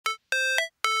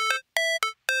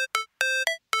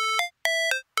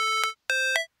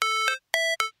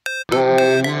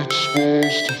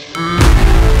Never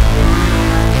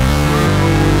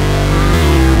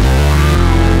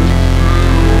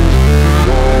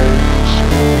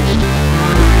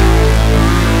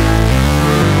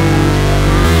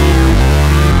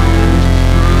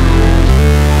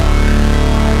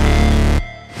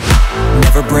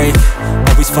break,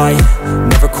 always fight,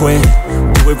 never quit,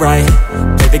 do it right,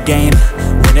 play the game,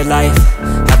 win it life,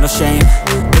 have no shame,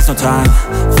 there's no time,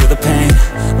 feel the pain,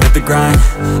 live the grind,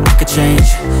 I could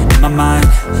change, in my mind,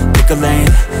 pick a lane,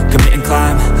 commit and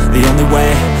climb, the only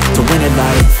way to win it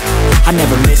life. I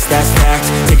never miss, that's fact,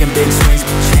 taking big swings,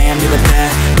 hand me the bat,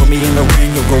 put me in the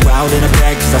ring, you'll go out in a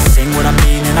bag, cause I sing what I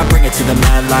mean and I bring it to the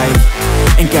mad light.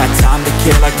 Ain't got time to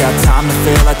kill, I got time to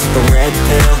feel, I took the red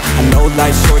pill, I know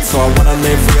life's short so I wanna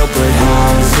live real, but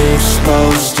how's it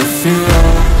supposed to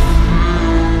feel?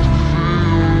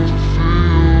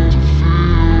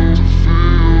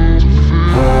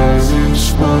 How's it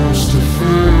supposed to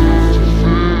feel?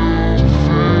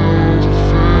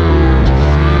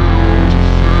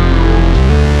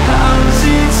 How's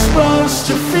it supposed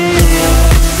to feel?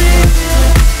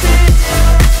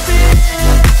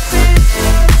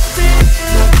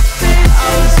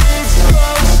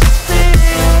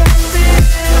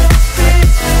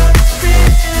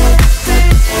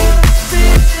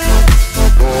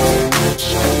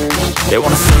 They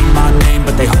wanna say my name,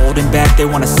 but they holding back. They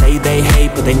wanna say they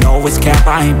hate, but they know it's cap.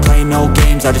 I ain't play no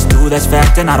games, I just do that's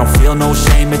fact. And I don't feel no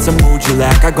shame, it's a mood you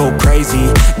lack. I go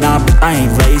crazy, nah, but I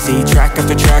ain't lazy. Track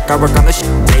after track, I work on this shit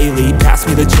daily. Pass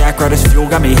me the jack, right as fuel,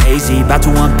 got me hazy. About to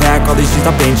unpack all these things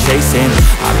I've been chasing.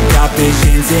 I've got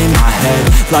visions in my head,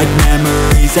 like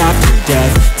memories after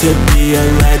death. To be a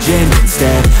legend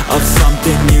instead of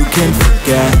something you can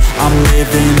forget. I'm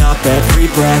living up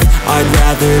every breath, I'd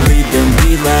rather lead than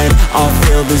be led. I'll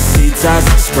fill the seats as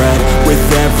I spread with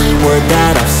every word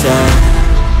that I've said.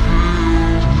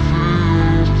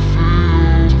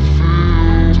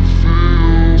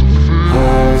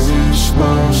 How's it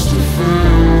supposed to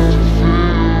feel?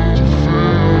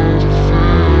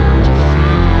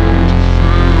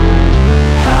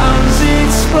 How's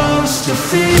it supposed to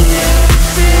feel?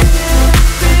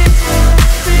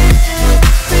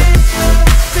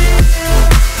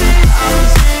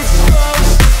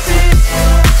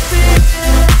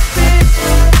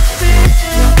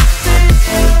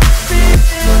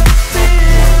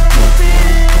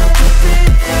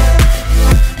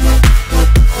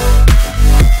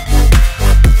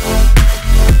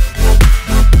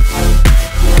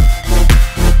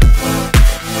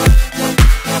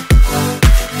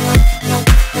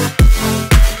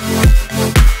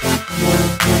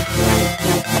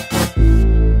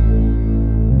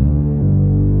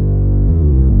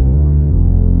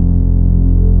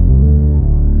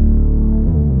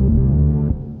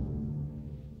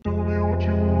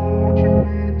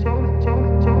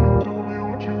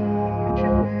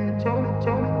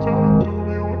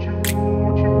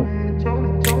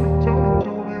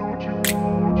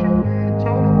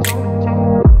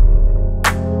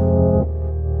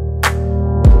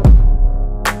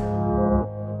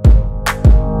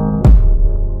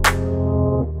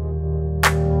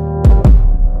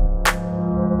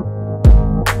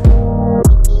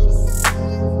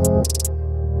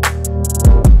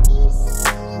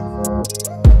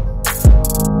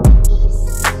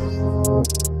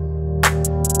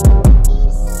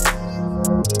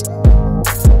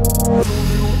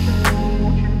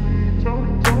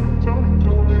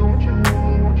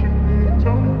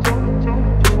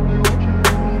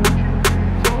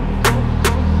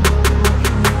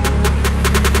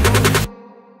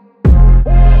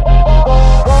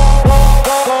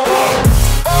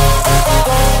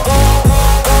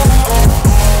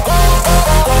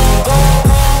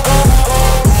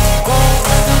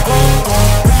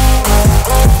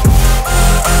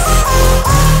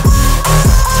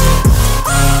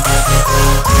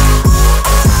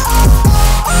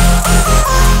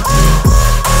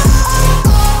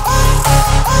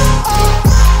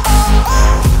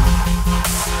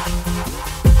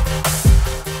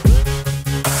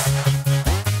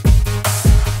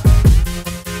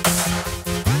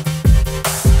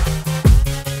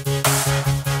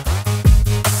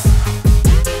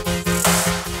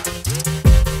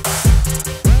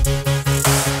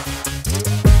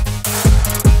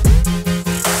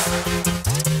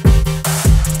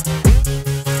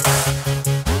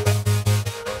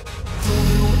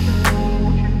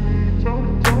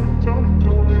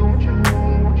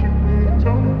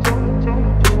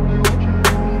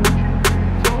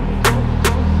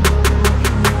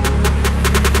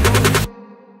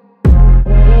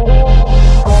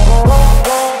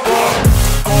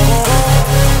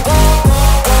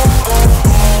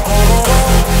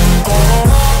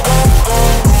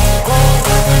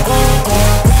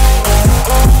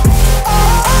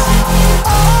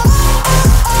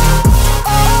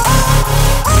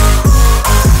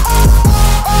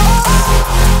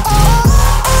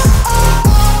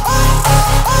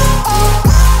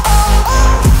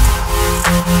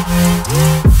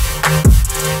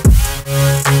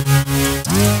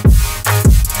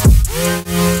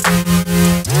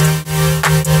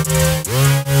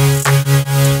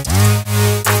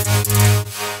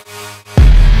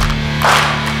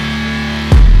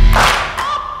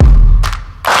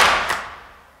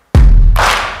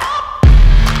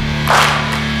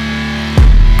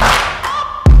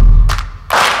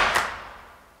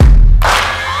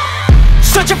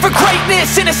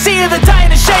 aimless in a sea of the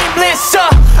dying and shameless,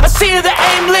 a sea of the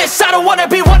aimless. I don't wanna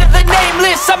be one of the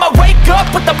nameless. I'ma wake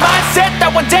up with the mindset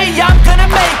that one day I'm gonna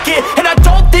make it, and I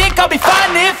don't think I'll be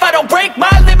fine if I don't break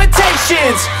my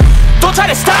limitations. Don't try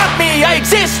to stop me, I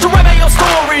exist to write my own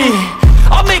story.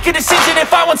 I'll make a decision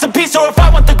if I want some peace or if I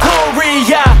want the glory.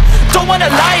 Yeah, don't want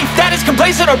a life that is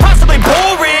complacent or possibly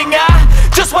boring. I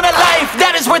just want a life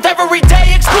that is worth every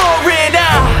day exploring.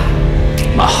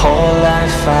 My whole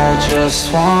life I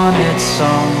just wanted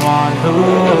someone who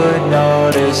would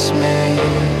notice me.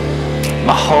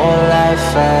 My whole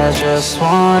life I just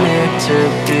wanted to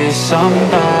be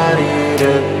somebody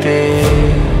to be.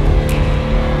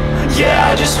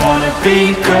 Yeah, I just wanna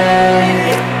be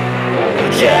great.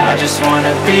 Yeah, I just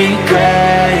wanna be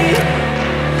great.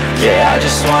 Yeah, I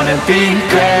just wanna be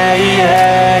great.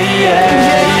 Yeah, yeah,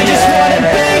 yeah, I just wanna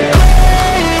be great.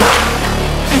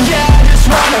 Yeah, I just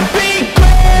wanna be great.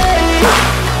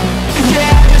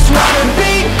 Yeah, I just wanna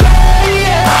be great.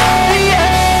 Yeah, yeah,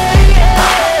 yeah,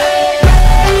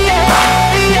 yeah, yeah.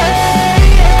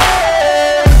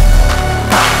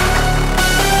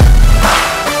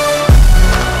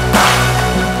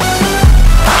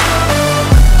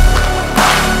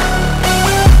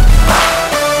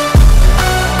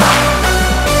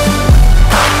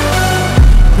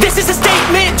 This is a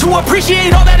statement to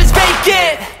appreciate all that is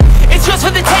vacant. It's just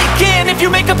for the taking. If you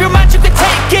make up your mind, you can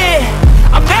take it.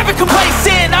 I'm never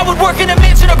complacent. I would work in a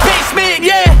mansion or basement,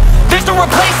 yeah. There's no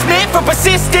replacement for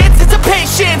persistence, it's a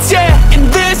patience, yeah. In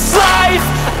this life,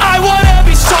 I wanna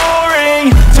be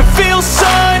soaring, to feel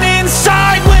sun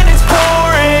inside when it's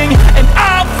pouring. And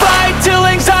I'll fight till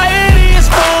anxiety is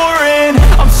foreign.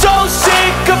 I'm so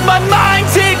sick of my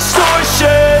mind's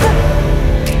extortion.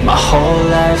 My whole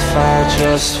life I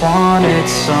just wanted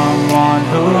someone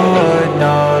who would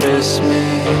notice me.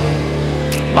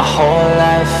 My whole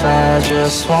life I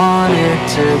just wanted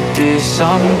to be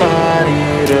somebody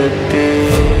to be.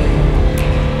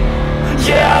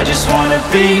 Yeah, I just wanna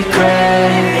be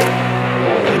great.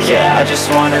 Yeah, I just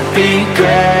wanna be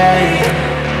great.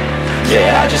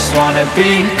 Yeah, I just wanna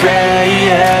be great.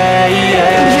 Yeah,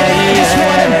 yeah, yeah, I just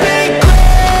wanna be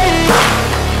great.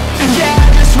 Yeah, I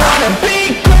just wanna be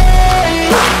great.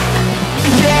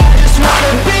 Yeah, I just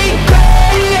wanna be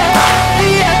great. Yeah,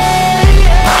 yeah.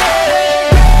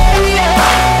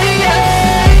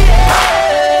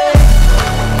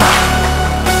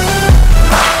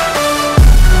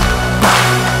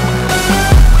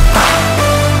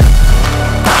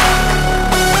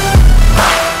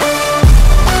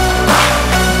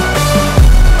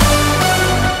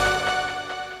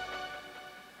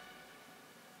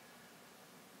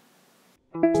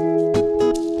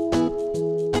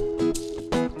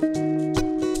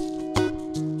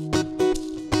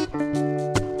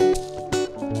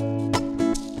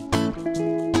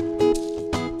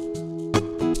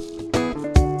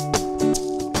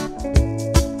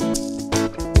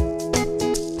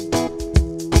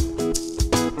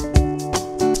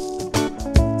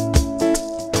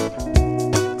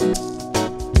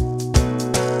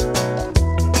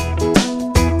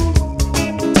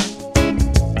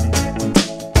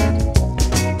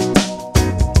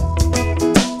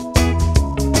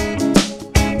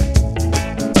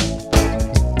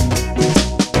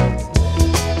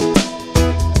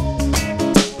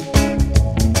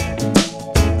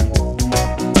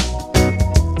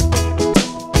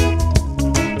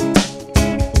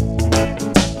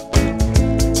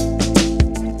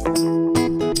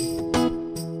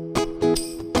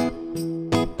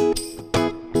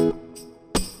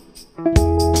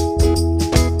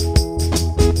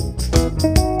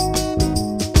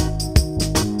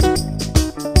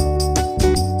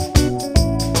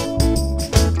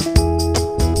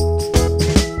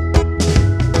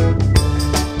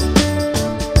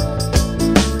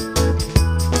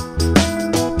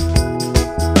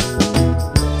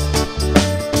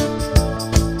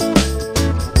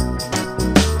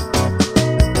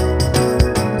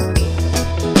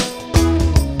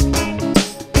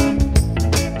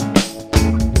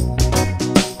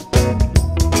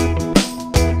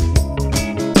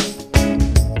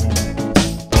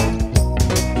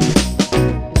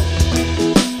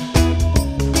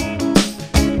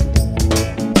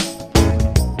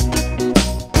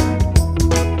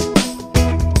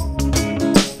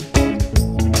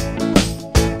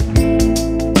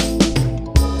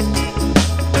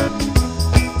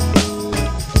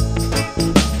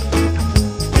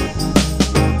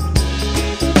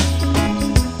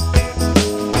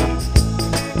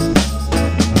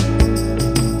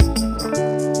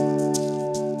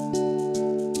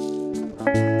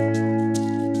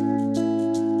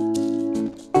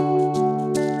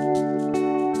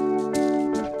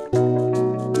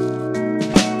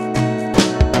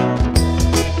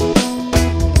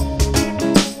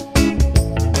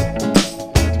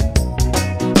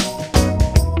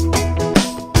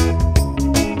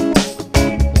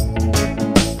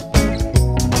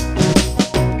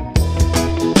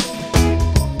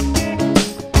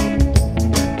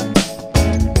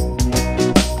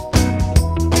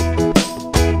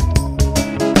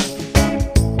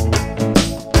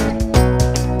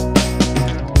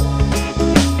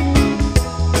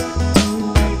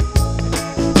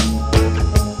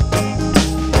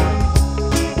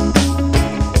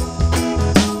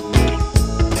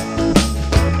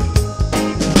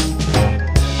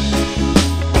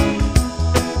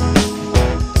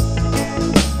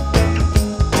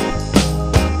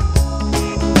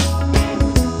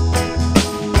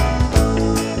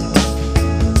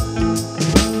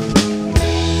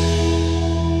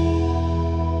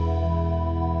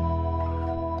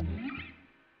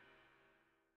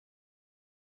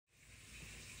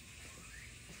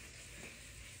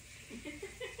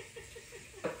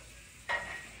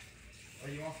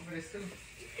 Off of it still.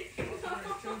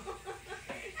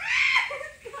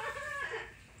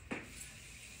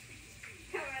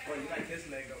 Oh, you like this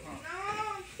leg up, huh?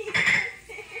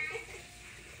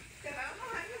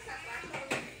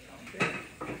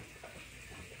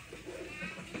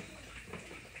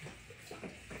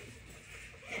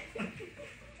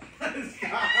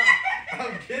 Stop!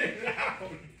 I'm getting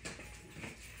out.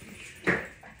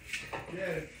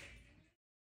 Yes.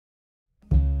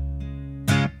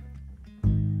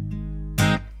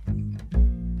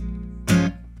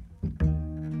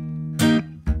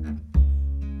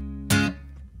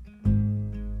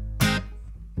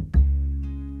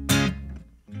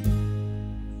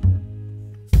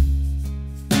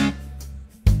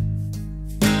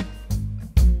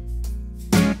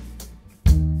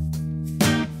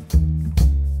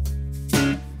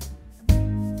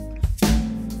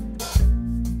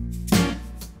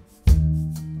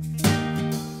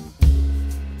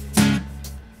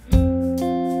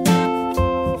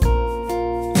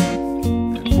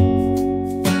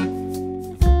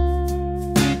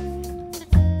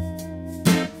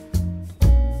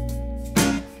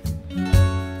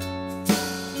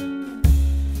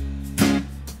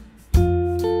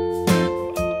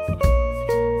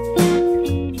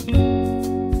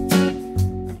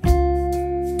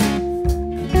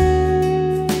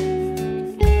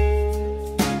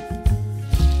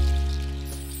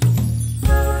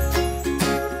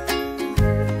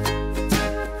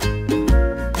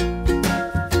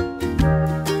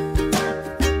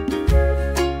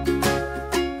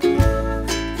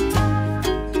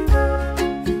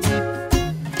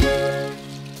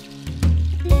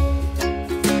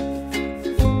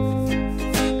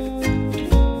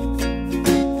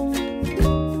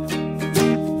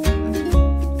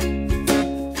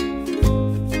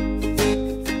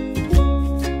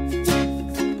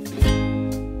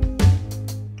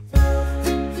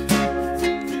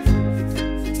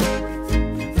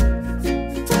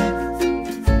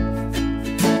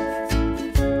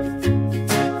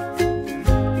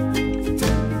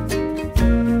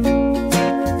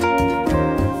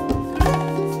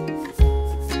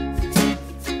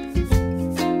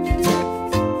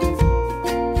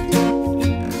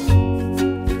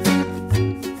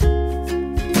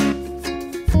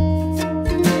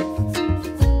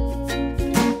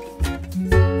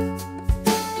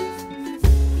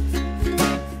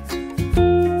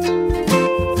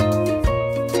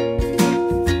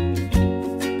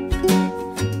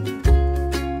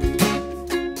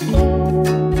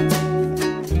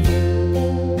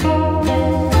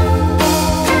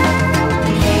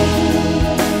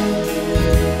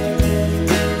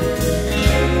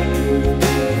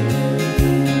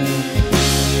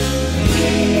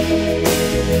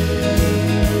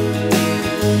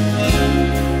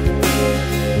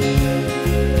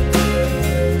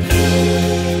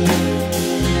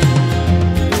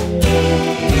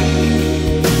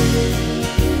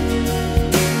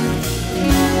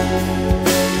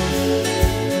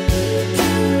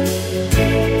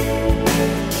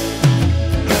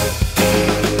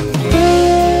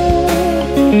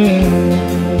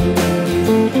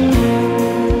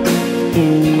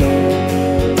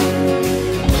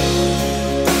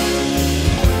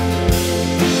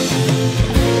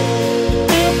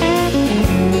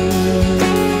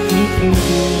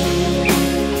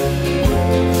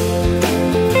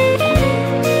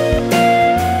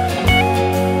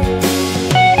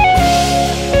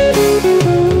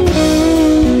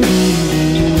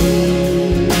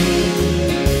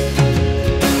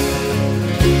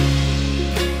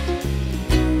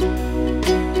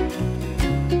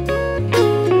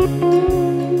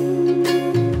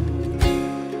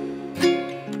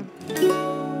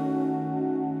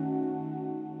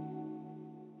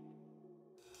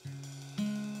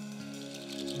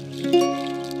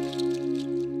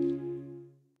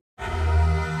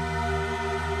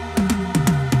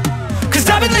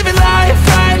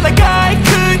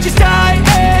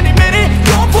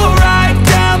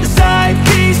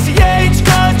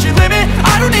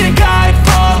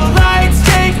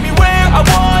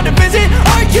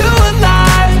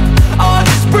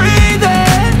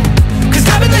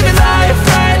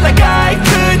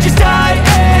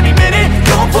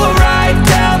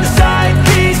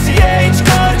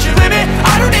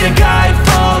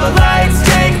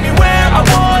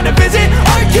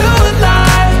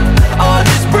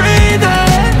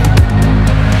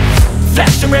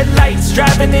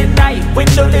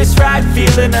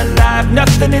 feeling alive,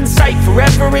 nothing in sight,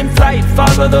 forever in flight.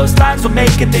 Follow those lines, we'll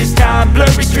make it this time.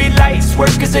 Blurry street lights, work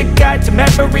as a guide to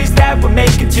memories that we're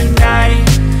making tonight.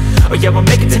 Oh yeah, we'll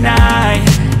make it tonight.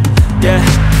 Yeah,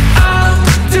 I'll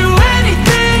do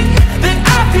anything that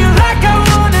I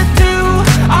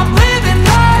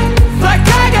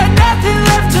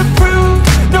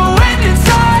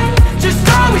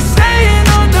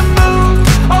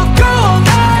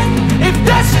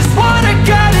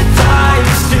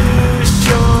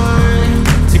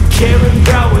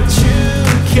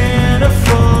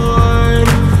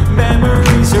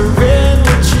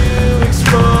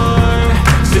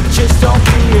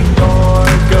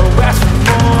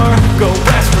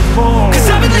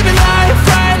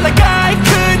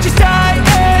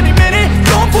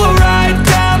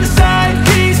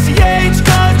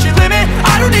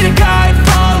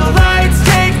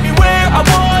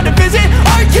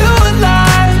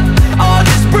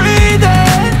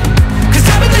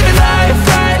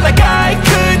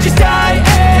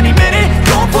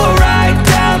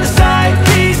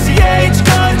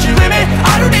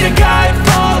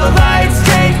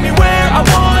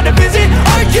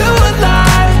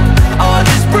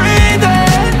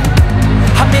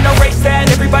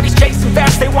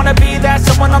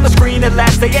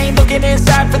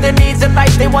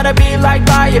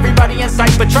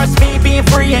trust me, being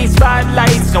free ain't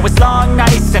spotlights. No, it's long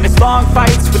nights and it's long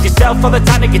fights with yourself all the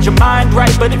time to get your mind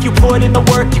right. But if you put in the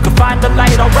work, you can find the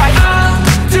light, alright. I'll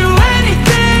do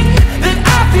anything that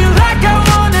I feel like I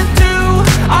wanna do.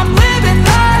 I'm living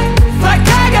life like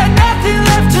I got nothing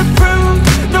left to prove.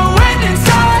 No end in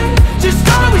sight, just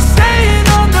always staying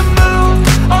on the move.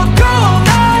 I'll go all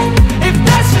night if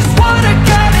that's just what I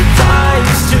gotta do.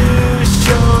 Life's too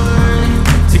short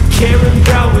to care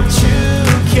about what you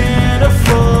can't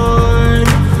afford.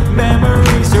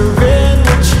 Memories are in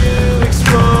what you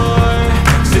explore,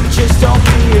 so just don't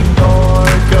be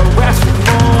ignored. Go ask for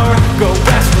more, go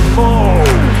ask for more.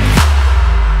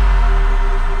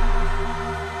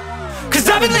 'Cause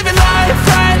I've been living life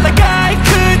right like I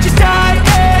could just die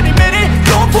any minute.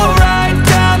 Going for a ride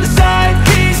down the side,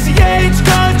 PCH,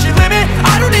 country limit.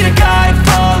 I don't need a guide,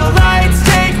 follow lights,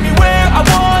 take me where I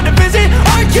wanna visit.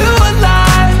 Are you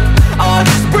alive? I'll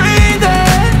just breathe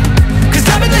in. 'Cause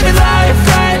I've been living life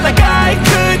right like I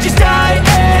could just die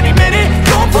any minute.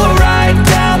 Going for a ride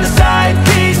down the side,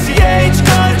 PCH,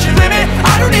 country limit.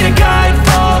 I don't need a guide,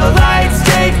 follow lights,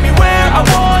 take me where I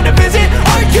wanna visit.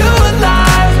 Are you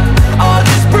alive? I'll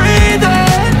just breathe in.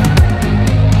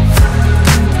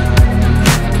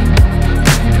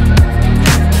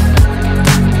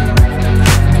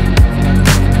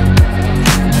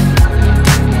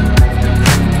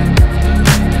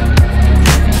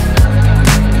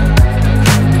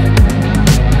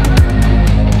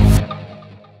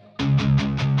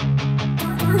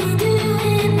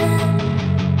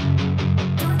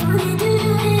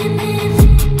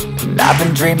 I've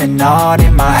been dreaming on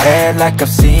in my head like I've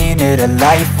seen it. A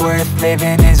life worth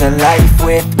living is a life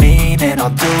with meaning. I'll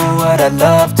do what I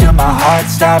love till my heart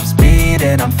stops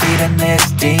beating. I'm feeding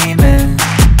this demon.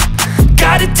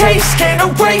 Got a taste, can't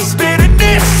erase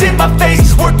bitterness in my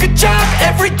face. Work a job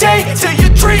every day till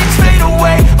your dreams fade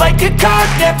away. Like a card,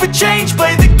 never change,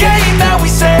 play the game that we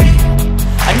say.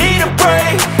 I need a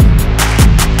break.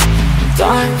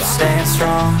 I'm staying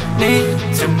strong, need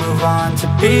to move on to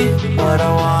be what I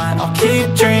want. I'll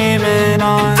keep dreaming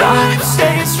on. I'm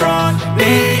staying strong,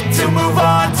 need to move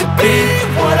on to be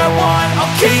what I want.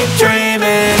 I'll keep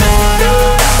dreaming on.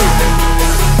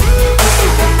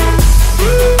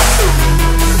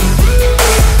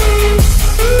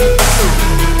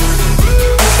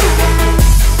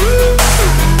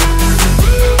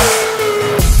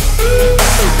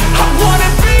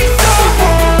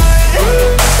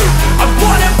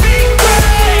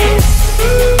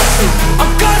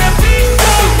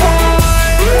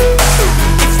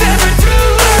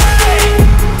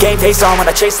 Face on when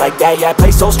I chase like that. Yeah, I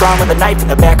play so strong with a knife in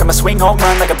the back. I'ma swing home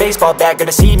run like a baseball bat.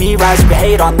 Gonna see me rise, you can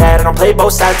hate on that. I don't play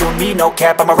both sides, doing me no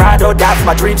cap. I'ma ride or die for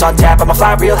my dreams on tap. I'ma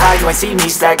fly real high, you ain't see me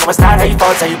slack. No, it's not how you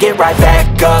fall, it's how you get right back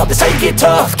up. That's how you get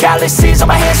tough. Calluses on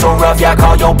my hands so rough, yeah, I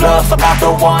call your bluff. I'm not the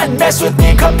one, mess with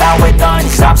me and come out with none.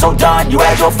 'Cause I'm so done, you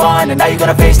had your fun, and now you're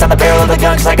gonna face down the barrel of the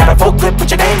gun. 'Cause I got a full clip, put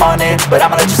your name on it, but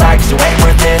I'ma let you slide 'cause you ain't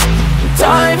worth it.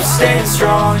 I'm staying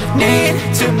strong, need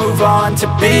to move on to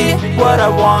be what I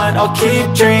want. I'll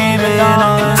keep dreaming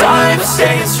on. I'm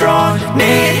staying strong,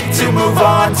 need to move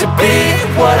on to be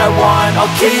what I want.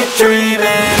 I'll keep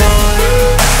dreaming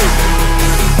on.